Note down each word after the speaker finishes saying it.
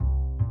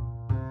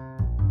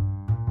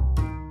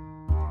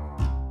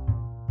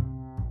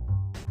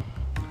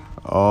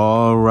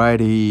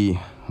Alrighty,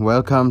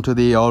 welcome to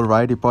the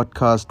Alrighty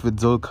podcast with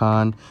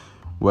Zulkhan,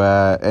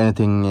 where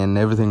anything and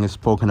everything is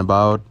spoken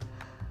about.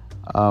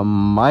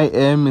 My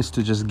aim is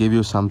to just give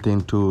you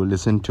something to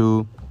listen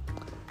to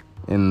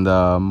in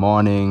the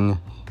morning,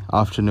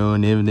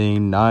 afternoon,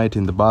 evening, night,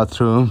 in the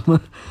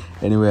bathroom,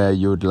 anywhere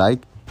you'd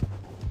like.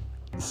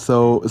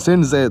 So,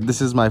 since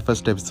this is my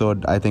first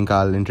episode, I think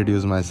I'll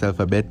introduce myself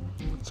a bit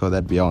so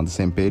that we are on the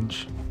same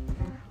page.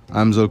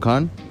 I'm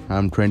Zulkhan.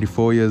 I'm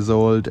 24 years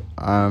old.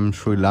 I'm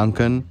Sri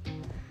Lankan.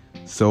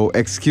 So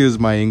excuse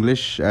my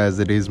English as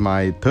it is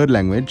my third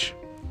language.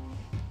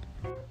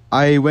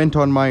 I went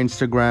on my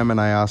Instagram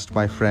and I asked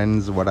my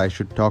friends what I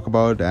should talk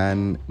about,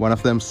 and one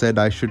of them said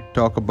I should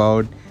talk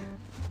about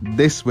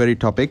this very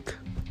topic.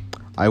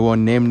 I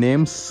won't name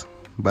names,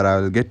 but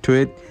I'll get to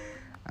it.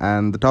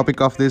 And the topic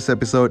of this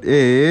episode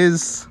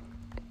is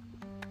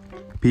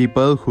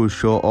people who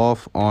show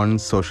off on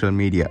social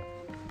media.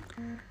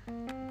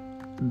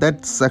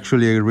 That's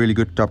actually a really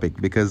good topic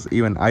because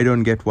even I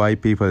don't get why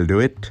people do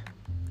it.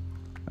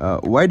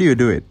 Why do you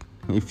do it?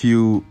 If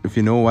you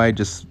know why,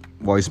 just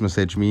voice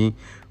message me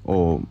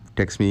or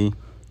text me.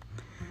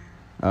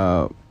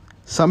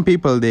 Some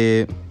people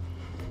they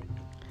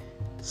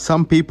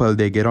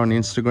get on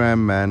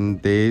Instagram and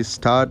they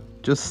start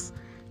just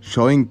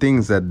showing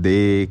things that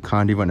they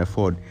can't even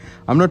afford.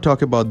 I'm not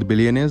talking about the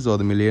billionaires or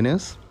the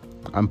millionaires.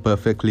 I'm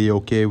perfectly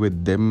okay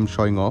with them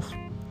showing off.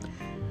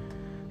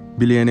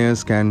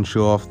 Billionaires can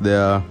show off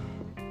their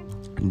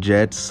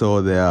jets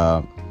or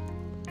their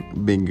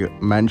big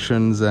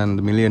mansions, and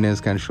the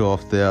millionaires can show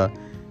off their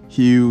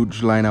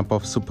huge lineup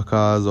of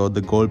supercars or the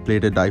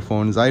gold-plated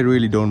iPhones. I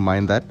really don't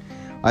mind that.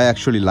 I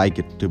actually like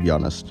it, to be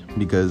honest,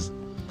 because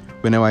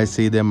whenever I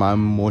see them,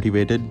 I'm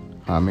motivated,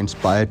 I'm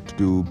inspired to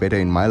do better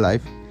in my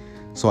life,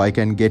 so I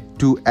can get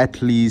to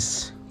at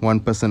least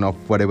 1%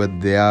 of whatever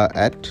they are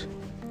at.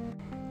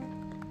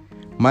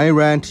 My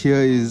rant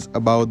here is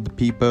about the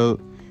people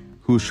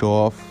who show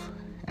off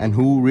and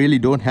who really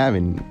don't have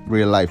in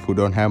real life, who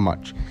don't have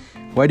much.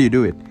 Why do you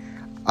do it?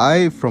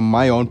 From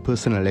my own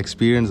personal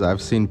experience,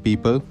 I've seen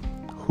people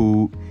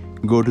who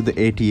go to the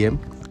ATM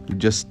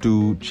just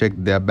to check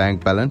their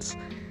bank balance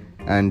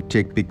and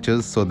take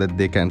pictures so that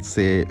they can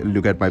say,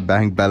 look at my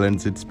bank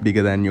balance, it's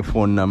bigger than your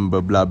phone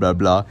number, blah blah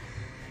blah.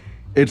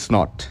 It's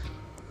not.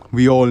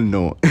 We all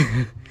know.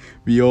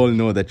 We all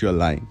know that you're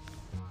lying.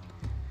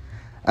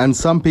 And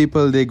some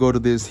people, they go to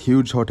these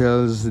huge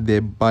hotels, they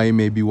buy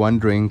maybe one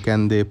drink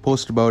and they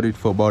post about it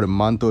for about a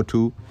month or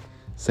two,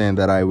 saying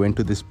that I went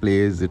to this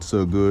place, it's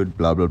so good,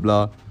 blah blah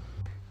blah.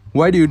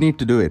 Why do you need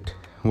to do it?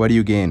 What do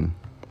you gain?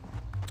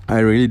 I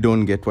really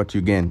don't get what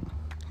you gain.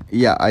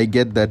 Yeah, I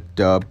get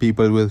that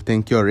people will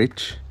think you're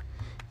rich.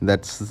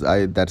 That's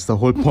the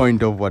whole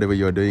point of whatever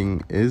you're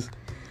doing is.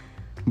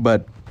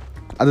 But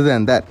other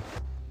than that,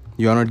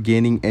 you're not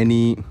gaining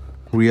any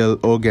real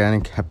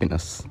organic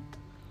happiness.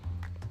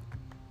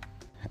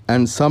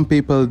 And some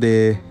people,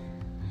 they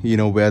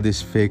wear these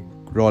fake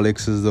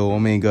Rolexes or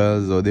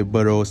Omegas, or they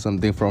borrow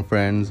something from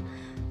friends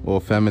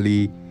or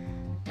family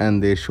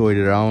and they show it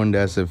around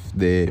as if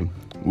they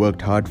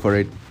worked hard for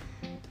it.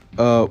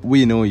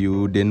 We know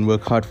you didn't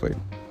work hard for it.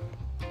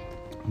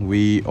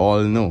 We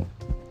all know.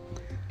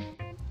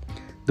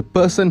 The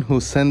person who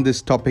sent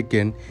this topic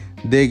in,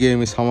 they gave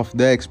me some of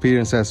their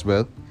experience as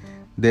well.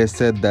 They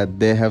said that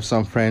they have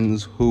some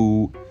friends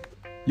who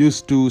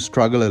used to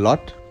struggle a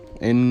lot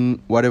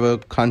in whatever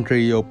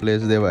country or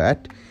place they were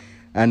at,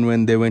 and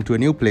when they went to a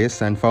new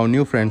place and found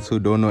new friends who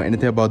don't know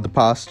anything about the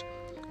past,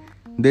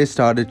 they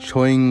started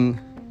showing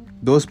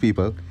those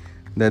people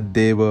that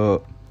they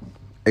were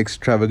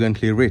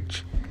extravagantly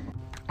rich.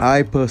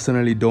 I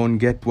personally don't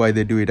get why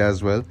they do it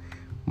as well.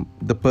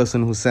 The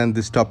person who sent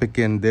this topic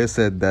in, they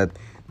said that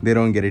they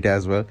don't get it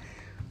as well.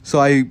 So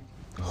I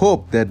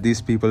hope that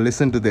these people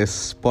listen to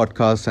this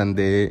podcast and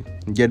they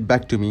get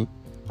back to me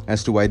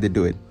as to why they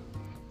do it.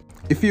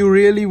 If you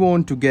really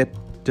want to get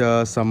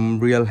some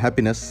real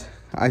happiness,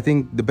 I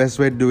think the best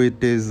way to do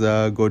it is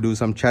go do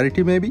some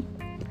charity maybe.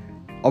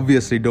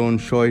 Obviously, don't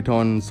show it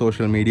on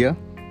social media.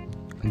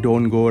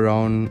 Don't go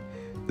around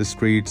the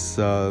streets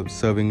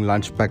serving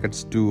lunch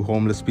packets to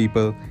homeless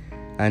people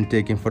and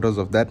taking photos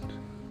of that.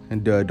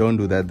 And don't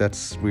do that.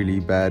 That's really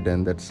bad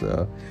and that's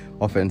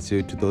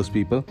offensive to those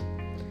people.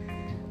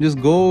 Just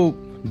go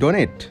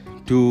donate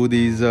to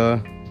these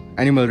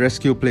animal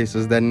rescue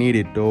places that need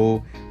it,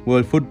 or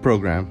World Food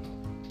Program,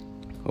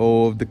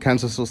 or the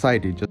Cancer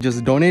Society.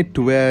 Just donate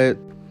to where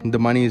the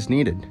money is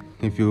needed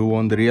if you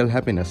want the real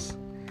happiness.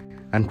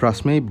 And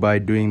trust me, by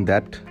doing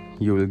that,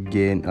 you will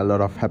gain a lot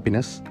of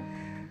happiness.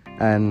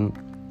 And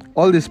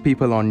all these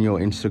people on your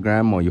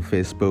Instagram or your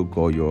Facebook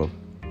or your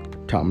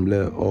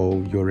Tumblr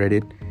or your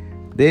Reddit,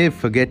 they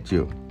forget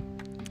you.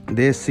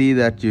 They see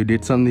that you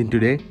did something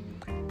today,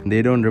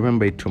 they don't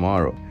remember it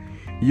tomorrow.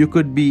 You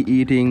could be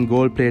eating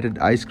gold-plated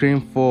ice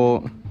cream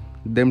for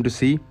them to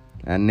see,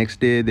 and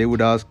next day they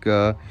would ask,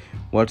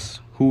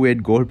 who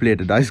ate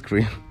gold-plated ice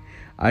cream?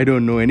 I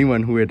don't know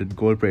anyone who ate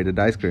gold-plated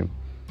ice cream.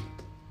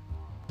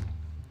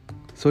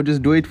 So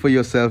just do it for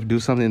yourself. Do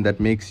something that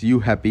makes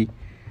you happy.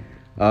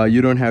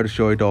 You don't have to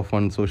show it off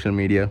on social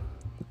media.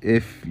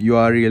 If you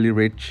are really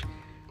rich,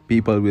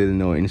 people will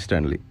know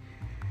instantly.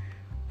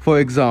 For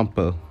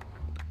example,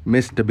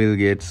 Mr. Bill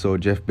Gates or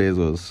Jeff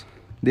Bezos,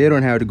 they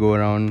don't have to go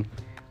around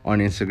on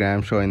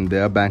Instagram showing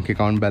their bank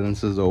account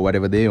balances or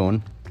whatever they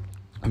own.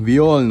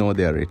 We all know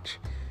they're rich.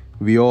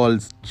 We all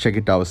check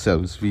it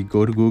ourselves. We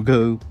go to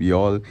Google, we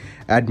all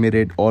admit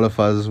it. All of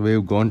us,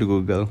 we've gone to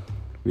Google,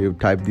 we've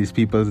typed these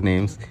people's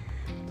names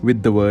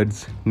with the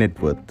words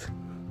net worth.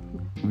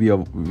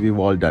 We've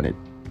all done it.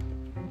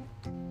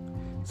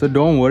 So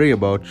don't worry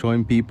about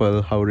showing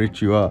people how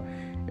rich you are.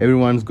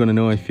 Everyone's gonna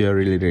know if you're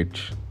really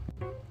rich.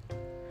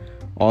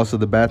 Also,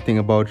 the bad thing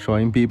about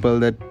showing people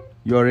that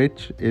you're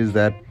rich is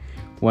that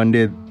one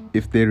day,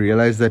 if they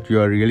realize that you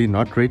are really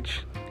not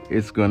rich,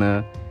 it's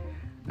gonna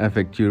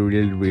affect you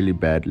really, really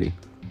badly.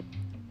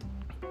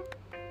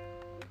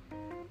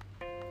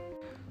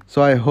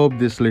 So I hope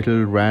this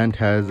little rant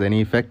has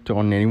any effect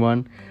on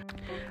anyone,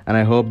 and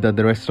I hope that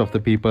the rest of the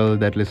people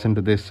that listen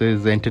to this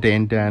is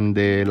entertained and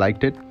they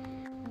liked it.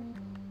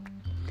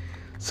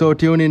 So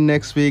tune in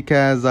next week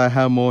as I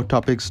have more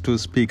topics to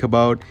speak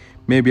about.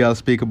 Maybe I'll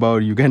speak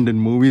about Ugandan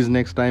movies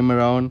next time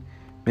around.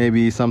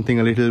 Maybe something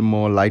a little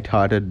more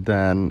light-hearted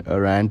than a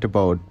rant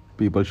about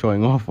people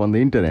showing off on the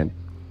internet.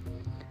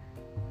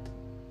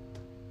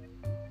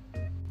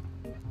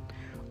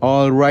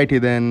 Alrighty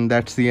then,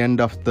 that's the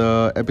end of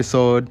the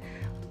episode.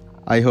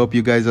 I hope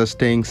you guys are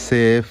staying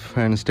safe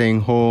and staying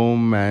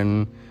home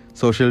and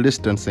social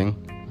distancing.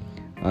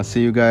 I'll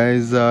see you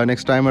guys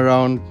next time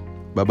around.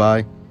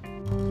 Bye-bye.